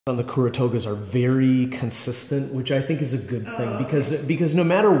on the Kuru Togas are very consistent, which I think is a good thing because no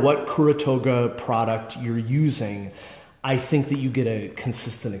matter what Kuru Toga product you're using, I think that you get a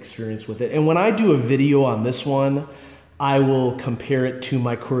consistent experience with it. And when I do a video on this one, I will compare it to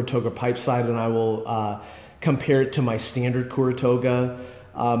my Kuru Toga pipe side, and I will compare it to my standard Kuru Toga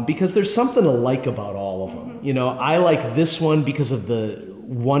because there's something to like about all of them. You know, I like this one because of the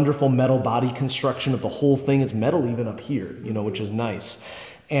wonderful metal body construction of the whole thing. It's metal even up here, you know, which is nice.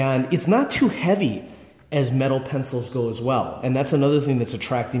 And it's not too heavy as metal pencils go as well. And that's another thing that's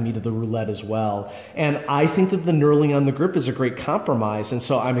attracting me to the roulette as well. And I think that the knurling on the grip is a great compromise. And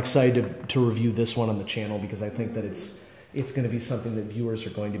so I'm excited to review this one on the channel because I think that it's going to be something that viewers are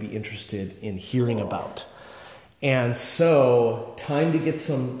going to be interested in hearing about. And so time to get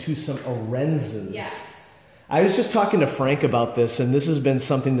to some Orenzes. Yes. I was just talking to Frank about this, and this has been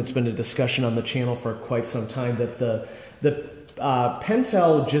something that's been a discussion on the channel for quite some time, that the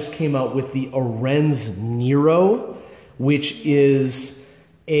Pentel just came out with the Orenz Nero, which is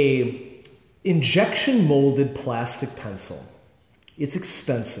a injection molded plastic pencil. It's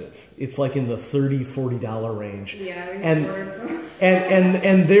expensive. It's like in the $30, $40 range. Yeah,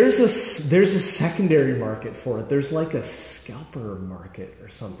 and there's a secondary market for it. There's like a scalper market or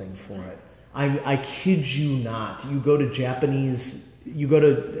something for it. I kid you not. You go to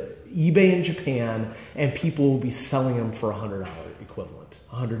eBay in Japan, and people will be selling them for $100 equivalent,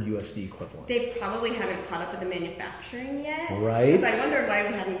 100 USD equivalent. They probably haven't caught up with the manufacturing yet. Right. Because I wondered why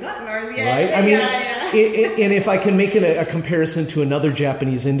we hadn't gotten ours yet. Right. I mean, and if I can make it a comparison to another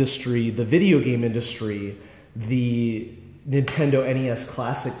Japanese industry, the video game industry, the Nintendo NES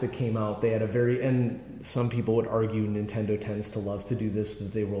Classic that came out, they had a and some people would argue Nintendo tends to love to do this,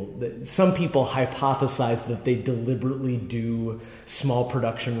 that some people hypothesize that they deliberately do small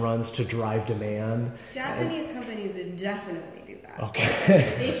production runs to drive demand. Japanese companies definitely do that. Okay.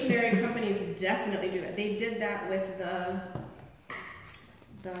 Stationary companies definitely do that. They did that with the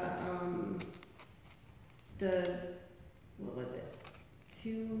what was it?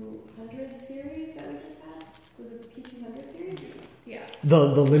 200 series that we just had? Was it the P200 series? Yeah. The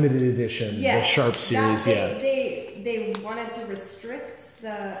limited edition, the Sharp series, They wanted to restrict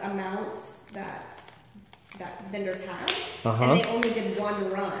the amount that vendors have, and they only did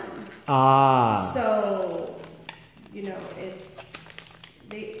one run. So, you know,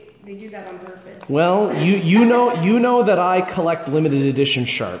 they do that on purpose. Well, you know that I collect limited edition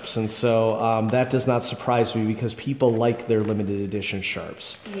Sharps, and so that does not surprise me because people like their limited edition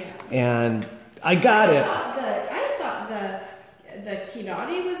Sharps. Yeah. And I got it. I thought the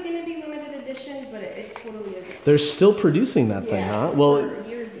Kirari was going to be limited edition, but it totally isn't. They're still producing that thing, huh? Well, for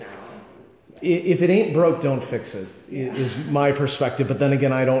years now. If it ain't broke, don't fix it. Is my perspective. But then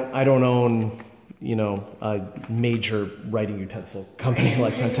again, I don't own, you know, a major writing utensil company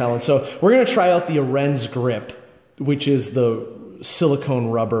like Pentel, and so we're going to try out the Orenz grip, which is the silicone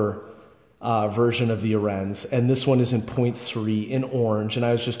rubber version of the Orenz, and this one is in 0.3 in orange. And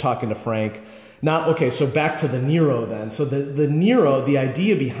I was just talking to Frank. So back to the Nero then. So the Nero, the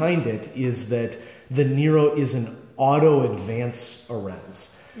idea behind it is that the Nero is an auto advance Orenz,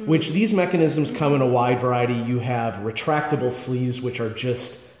 which these mechanisms come in a wide variety. You have retractable sleeves, which are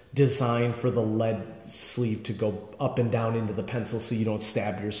just designed for the lead sleeve to go up and down into the pencil so you don't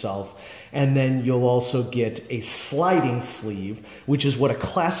stab yourself. And then you'll also get a sliding sleeve, which is what a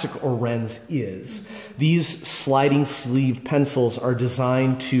classic Orenz is. These sliding sleeve pencils are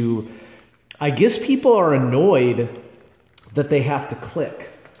designed to, I guess people are annoyed that they have to click.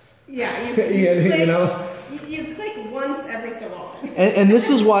 Yeah, you click, you know? You click once every so often. And this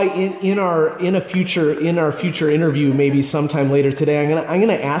is why in our future interview, maybe sometime later today, I'm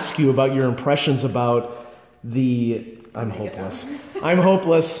gonna ask you about your impressions about I'm hopeless. I'm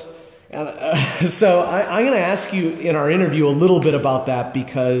hopeless. And, so I'm gonna ask you in our interview a little bit about that,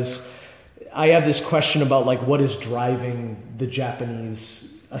 because I have this question about like what is driving the Japanese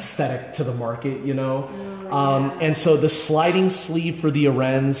aesthetic to the market, you know? And so the sliding sleeve for the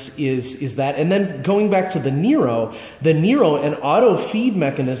Orenz is that. And then going back to the Nero, an auto feed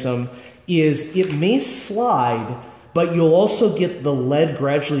mechanism is it may slide, but you'll also get the lead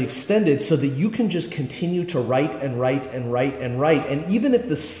gradually extended so that you can just continue to write and write and write and write. And even if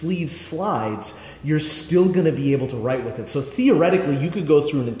the sleeve slides, you're still going to be able to write with it. So theoretically, you could go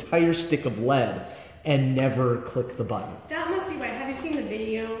through an entire stick of lead and never click the button. That must be right. Have you seen the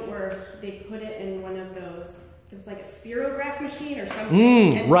video where they put it in one of those, it's like a spirograph machine or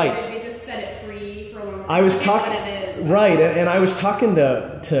something? And right. They just set it free for a long time. I was talking, what it is. Right, and I was talking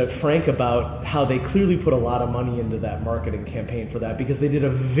to Frank about how they clearly put a lot of money into that marketing campaign for that, because they did a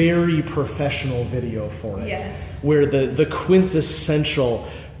very professional video for it. Yes. Where the quintessential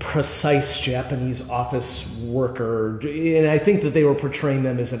precise Japanese office worker, and I think that they were portraying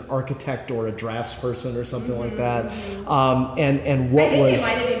them as an architect or a draftsperson or something like that. And what I think was they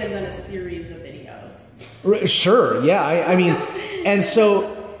might have even done a series of videos. Sure, yeah. I mean, and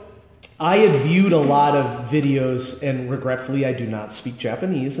so I had viewed a lot of videos, and regretfully, I do not speak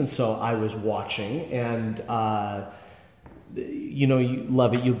Japanese, and so I was watching, and you know, you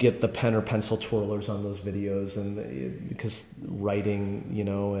love it. You get the pen or pencil twirlers on those videos, and because writing, you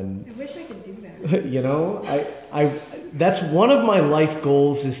know, and I wish I could do that. you know, I that's one of my life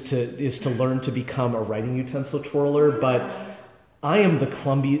goals is to learn to become a writing utensil twirler, but I am the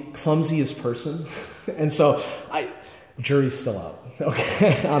clumsiest person, and so jury's still out,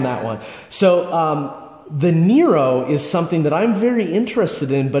 okay, on that one. So the Nero is something that I'm very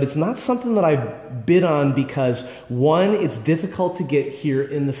interested in, but it's not something that I bid on because, one, it's difficult to get here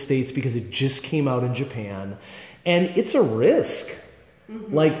in the States because it just came out in Japan, and it's a risk.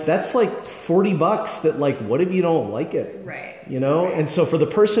 Like, that's like $40 that, like, what if you don't like it? Right. You know? Right. And so for the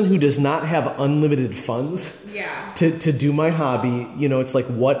person who does not have unlimited funds to do my hobby, you know, it's like,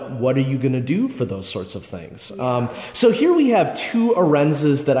 what are you going to do for those sorts of things? So here we have two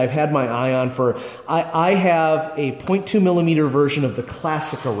Orenzes that I've had my eye on for. I have a 0.2 millimeter version of the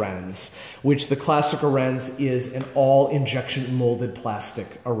classic Orenz, which the classic Orenz is an all injection molded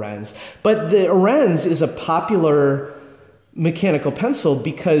plastic Orenz. But the Orenz is a popular mechanical pencil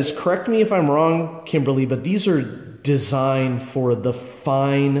because, correct me if I'm wrong, Kimberly, but these are designed for the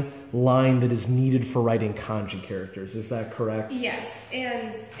fine line that is needed for writing kanji characters. Is that correct? Yes,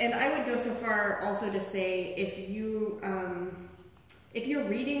 and I would go so far also to say if you're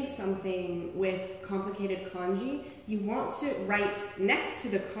reading something with complicated kanji, you want to write next to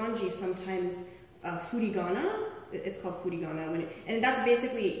the kanji sometimes furigana. It's called furigana, and that's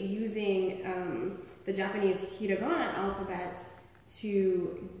basically using the Japanese hiragana alphabet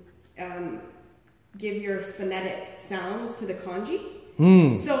to give your phonetic sounds to the kanji.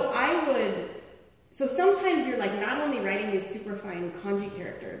 So sometimes you're like not only writing these super fine kanji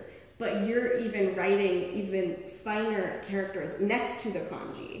characters, but you're even writing even finer characters next to the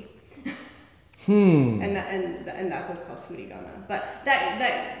kanji. And that's what's called furigana. But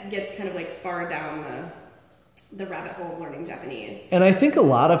that gets kind of like far down the rabbit hole of learning Japanese. And I think a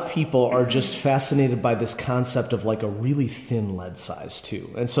lot of people are just fascinated by this concept of like a really thin lead size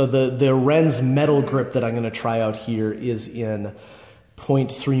too. And so the Orenz metal grip that I'm going to try out here is in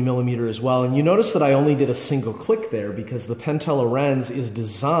 0.3 millimeter as well. And you notice that I only did a single click there because the Pentel Orenz is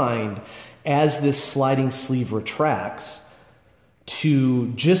designed as this sliding sleeve retracts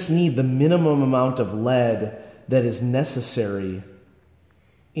to just need the minimum amount of lead that is necessary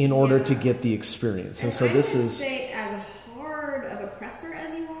in order to get the experience. And so this is... say as hard of a presser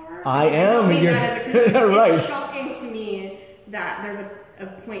as you are. I am. don't mean that as a criticism. Right. It's shocking to me that there's a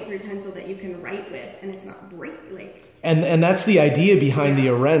 0.3 pencil that you can write with and it's not break like... And that's the idea behind the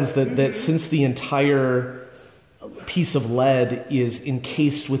Orenz, that since the entire piece of lead is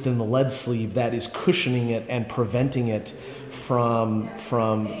encased within the lead sleeve, that is cushioning it and preventing it from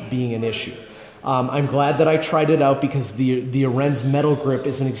being an issue. I'm glad that I tried it out because the Orenz metal grip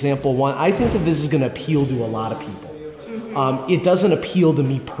is an example one. I think that this is going to appeal to a lot of people. It doesn't appeal to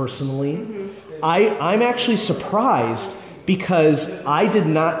me personally. I'm actually surprised because I did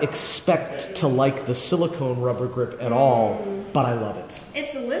not expect to like the silicone rubber grip at all, but I love it.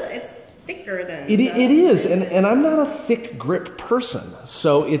 It's thicker than... It is, and I'm not a thick grip person,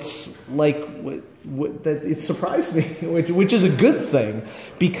 so it's like... that it surprised me, which is a good thing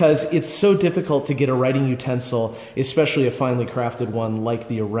because it's so difficult to get a writing utensil, especially a finely crafted one like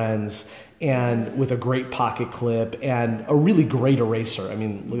the Orenz, and with a great pocket clip and a really great eraser. I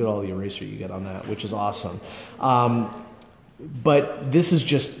mean, look at all the eraser you get on that, which is awesome. But this is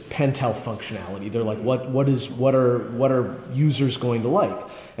just Pentel functionality. They're like, what are users going to like?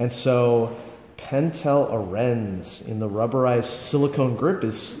 And so Pentel Orenz in the rubberized silicone grip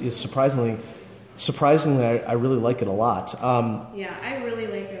is surprisingly, I really like it a lot. Yeah, I really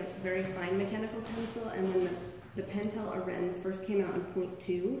like a very fine mechanical pencil, and when the Pentel Orenz first came out in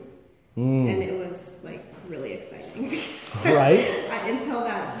 0.2, and it was like really exciting. Right? Until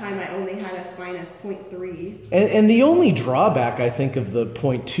that time, I only had as fine as 0.3. And the only drawback, I think, of the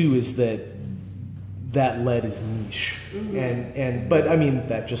 0.2 is that lead is niche. But I mean,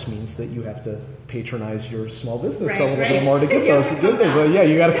 that just means that you have to patronize your small business a little bit more to get those. So yeah,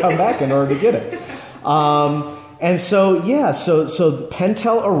 you got to come back in order to get it. And so yeah, so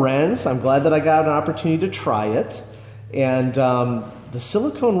Pentel Orenz, I'm glad that I got an opportunity to try it, and the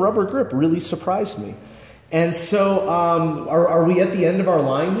silicone rubber grip really surprised me. And so, are we at the end of our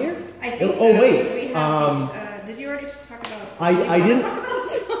line here? I think so. Oh wait. We have, did you already talk about? I didn't. Talk about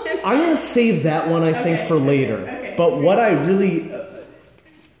this? I'm going to save that one, I think, for later. Okay. But what I really...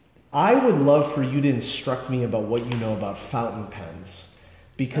 I would love for you to instruct me about what you know about fountain pens.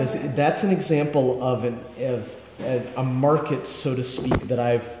 Because that's an example of a market, so to speak, that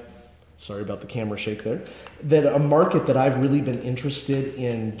I've... Sorry about the camera shake there. That a market that I've really been interested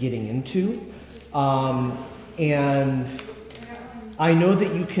in getting into. And I know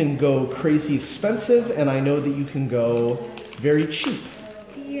that you can go crazy expensive, and I know that you can go very cheap.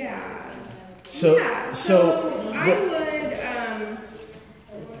 Yeah. So I would,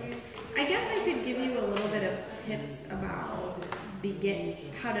 I guess I could give you a little bit of tips about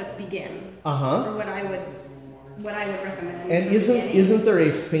how to begin. Or what I would recommend. And isn't there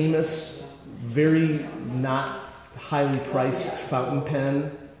a famous, very not highly priced fountain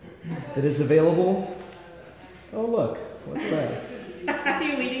pen that is available? Oh look, what's that? Are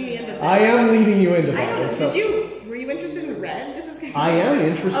you leading me into that? I am leading you into that. I don't know. Were you interested in red? This is kind of I am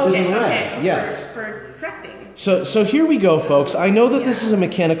interested in red. Okay. Yes. For correcting. So here we go, folks. I know that this is a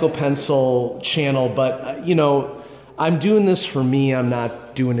mechanical pencil channel, but you know, I'm doing this for me. I'm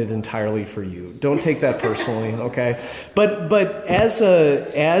not doing it entirely for you. Don't take that personally, okay? But as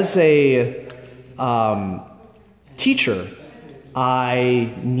a teacher,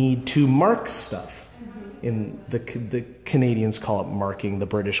 I need to mark stuff. In the Canadians call it marking, the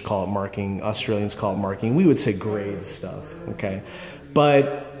British call it marking, Australians call it marking. We would say grade stuff, okay?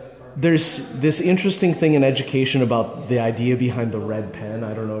 But there's this interesting thing in education about the idea behind the red pen.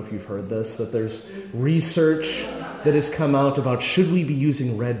 I don't know if you've heard this, that there's research that has come out about should we be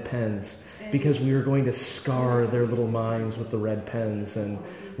using red pens because we are going to scar their little minds with the red pens, and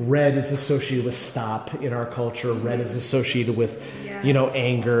red is associated with stop in our culture. Red is associated with, you know,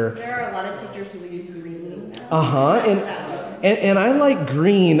 anger. There are a lot of teachers who use green. And I like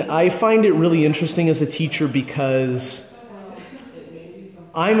green. I find it really interesting as a teacher because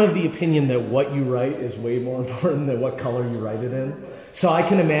I'm of the opinion that what you write is way more important than what color you write it in. So I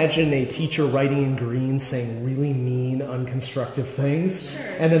can imagine a teacher writing in green saying really mean, unconstructive things,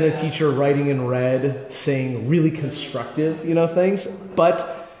 and then a teacher writing in red saying really constructive, you know, things.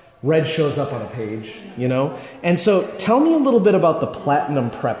 But red shows up on a page, you know. And so tell me a little bit about the Platinum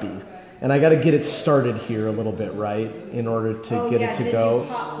Preppy. And I got to get it started here a little bit, right, in order to get it to go. Did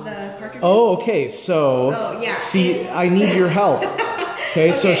you pop the cartridge? Oh, okay. So, see, I need your help.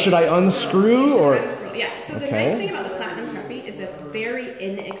 Okay, so should I unscrew or? Yeah. So the nice thing about the Platinum Preppy is it's very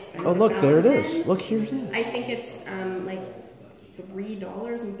inexpensive. Oh, look, there it is. Look, here it is. I think it's like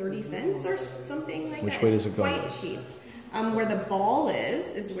 $3.30 or something like that. Which way does it go? Quite cheap. Where the ball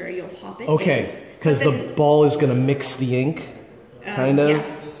is where you'll pop it. Okay, because the ball is going to mix the ink, kind of.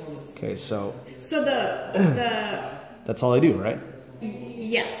 Yes. Okay, so the that's all I do, right?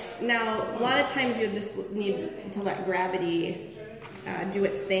 Yes. Now, a lot of times you'll just need to let gravity do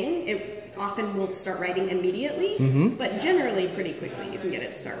its thing. It often won't start writing immediately, but generally pretty quickly you can get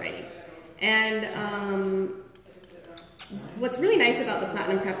it to start writing. And what's really nice about the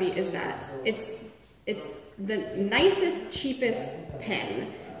Platinum Preppy is that it's the nicest, cheapest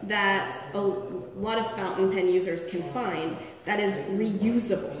pen that a lot of fountain pen users can find that is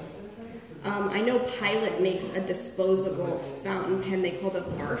reusable. I know Pilot makes a disposable fountain pen they call the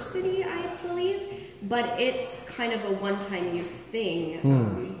Varsity, I believe, but it's kind of a one-time use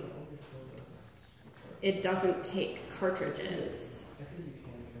thing. It doesn't take cartridges.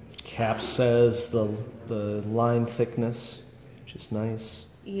 Cap says the line thickness, which is nice.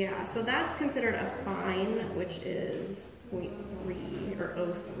 Yeah, so that's considered a fine, which is 0.3 or 0.03. I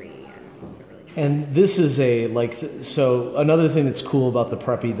don't know if it really changes. And this is so another thing that's cool about the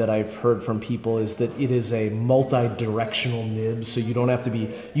Preppy that I've heard from people is that it is a multi-directional nib, so you don't have to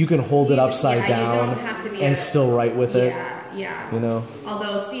be, you can hold it upside down and still write with it. Yeah. You know?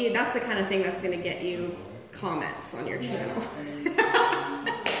 Although, see, that's the kind of thing that's going to get you comments on your channel.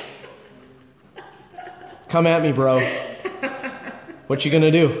 Come at me, bro. What you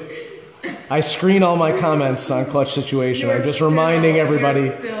gonna do? I screen all my comments on Clutch Situation. I'm just reminding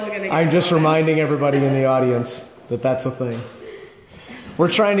everybody. I'm just reminding everybody in the audience that that's a thing.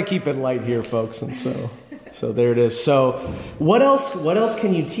 We're trying to keep it light here, folks, and so there it is. So, what else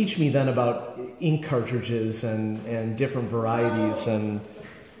can you teach me then about ink cartridges and different varieties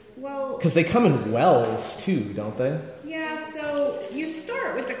because they come in wells too, don't they? Yeah. So you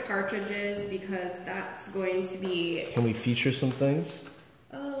start with the cartridges because that's going to be. Can we feature some things?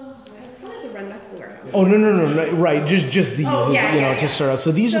 I'll have to run back to the warehouse. Oh no! Right, just these, to start out.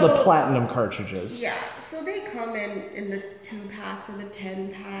 So these are the Platinum cartridges. Yeah, so they come in the 2 packs or the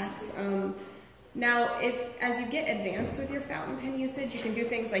 10 packs. Now, as you get advanced with your fountain pen usage, you can do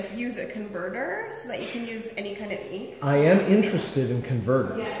things like use a converter so that you can use any kind of ink. I am interested in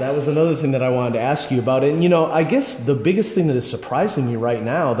converters. Yeah. That was another thing that I wanted to ask you about. And, you know, I guess the biggest thing that is surprising me right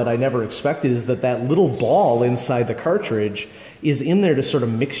now that I never expected is that little ball inside the cartridge is in there to sort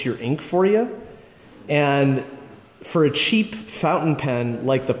of mix your ink for you. And for a cheap fountain pen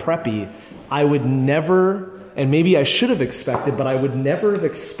like the Preppy, I would never... And maybe I should have expected, but I would never have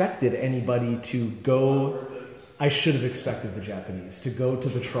expected anybody to go... I should have expected the Japanese to go to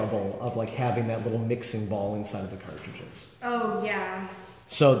the trouble of like having that little mixing ball inside of the cartridges. Oh, yeah.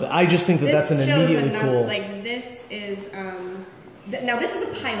 So I just think that that's an immediately cool... Like this is... now this is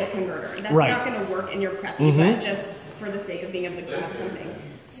a pilot converter. That's right. not going to work in your Preppy, but just for the sake of being able to grab something.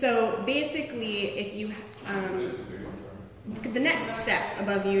 So basically, if you... the next step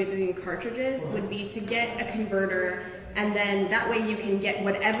above you doing cartridges would be to get a converter, and then that way you can get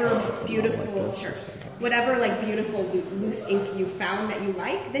whatever beautiful loose ink you found that you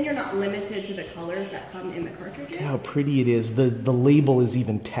like. Then you're not limited to the colors that come in the cartridges. How pretty it is. The label is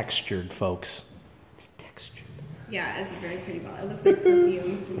even textured, folks. It's textured. Yeah, it's a very pretty bottle. It looks like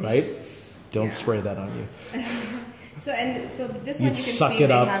perfume to me. Right? Don't spray that on you. So this one you can see they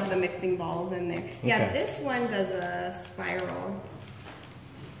have the mixing balls in there. Yeah, okay. This one does a spiral.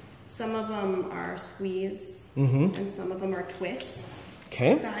 Some of them are squeeze, and some of them are twist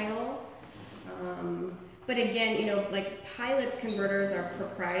style. But again, you know, like Pilot's converters are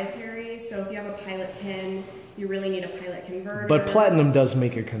proprietary. So if you have a Pilot pen, you really need a Pilot converter. But Platinum does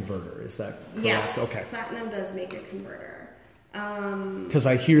make a converter, is that correct? Yes, okay. Platinum does make a converter. Because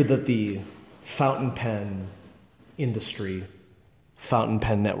I hear that the fountain pen industry, fountain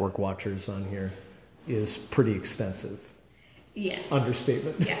pen network watchers on here, is pretty extensive. Yes.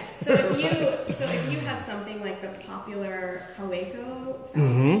 Understatement. Yes. So if you have something like the popular Kaweco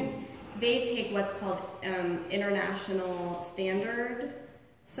fountains, they take what's called international standard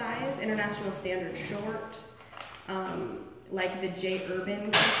size, international standard short, like the J.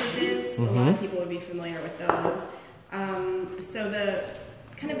 Urban cartridges. A lot of people would be familiar with those. So the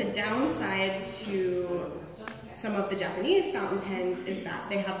kind of the downside to some of the Japanese fountain pens is that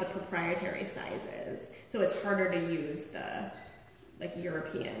they have the proprietary sizes, so it's harder to use the like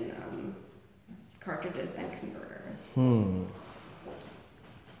European cartridges than converters.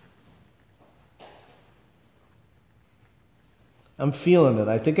 I'm feeling it.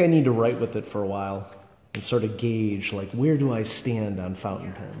 I think I need to write with it for a while and sort of gauge like where do I stand on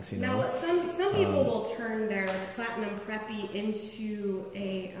fountain pens. You know. Now some people will turn their Platinum Preppy into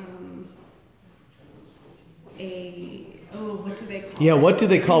what do they call it? Yeah, what do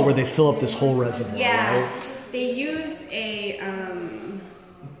they call where they fill up this whole reservoir? Yeah, right? They use a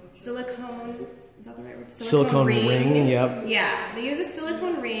silicone. Is that the right word? Silicone ring. Yep. Yeah, they use a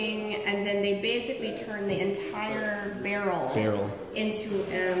silicone ring, and then they basically turn the entire barrel into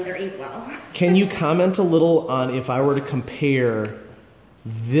their inkwell. Can you comment a little on if I were to compare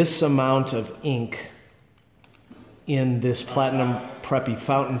this amount of ink in this Platinum Preppy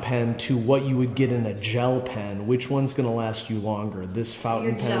fountain pen to what you would get in a gel pen? Which one's going to last you longer? This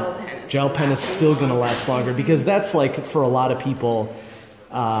fountain pen? Gel pen is still going to last longer, because that's like for a lot of people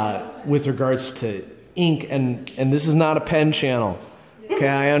with regards to ink, and this is not a pen channel. Okay,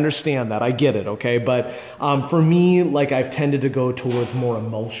 I understand that. I get it, okay? But for me, like I've tended to go towards more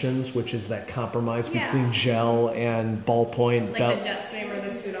emulsions, which is that compromise between gel and ballpoint. Like the Jetstream or the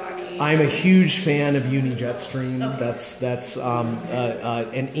Sudagi. I'm a huge fan of Uni Jetstream. Okay. That's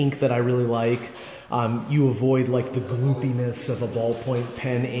an ink that I really like. You avoid like the gloopiness of a ballpoint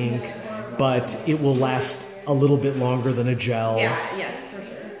pen ink, but it will last a little bit longer than a gel. Yeah, yes, for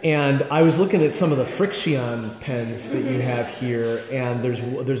sure. And I was looking at some of the Friction pens that you have here, and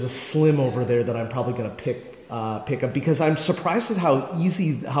there's a slim over there that I'm probably going to pick up, because I'm surprised at how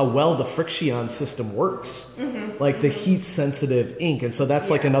well the Friction system works, like the heat sensitive ink. And so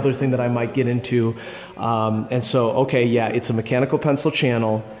that's like another thing that I might get into. And so, okay, yeah, it's a mechanical pencil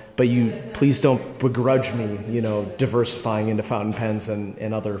channel, but you please don't begrudge me, you know, diversifying into fountain pens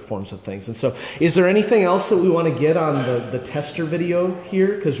and other forms of things. And so is there anything else that we want to get on the tester video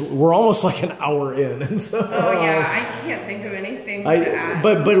here? Because we're almost like an hour in. And so, I can't think of anything to add.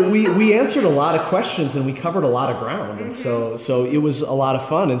 But we answered a lot of questions and we covered a lot of ground. And so it was a lot of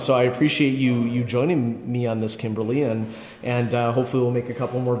fun. And so I appreciate you joining me on this, Kimberly. And hopefully we'll make a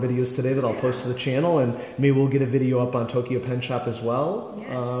couple more videos today that I'll post to the channel, and maybe we'll get a video up on Tokyo Pen Shop as well.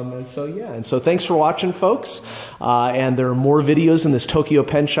 Yes. And so thanks for watching, folks. And there are more videos in this Tokyo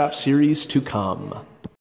Pen Shop series to come.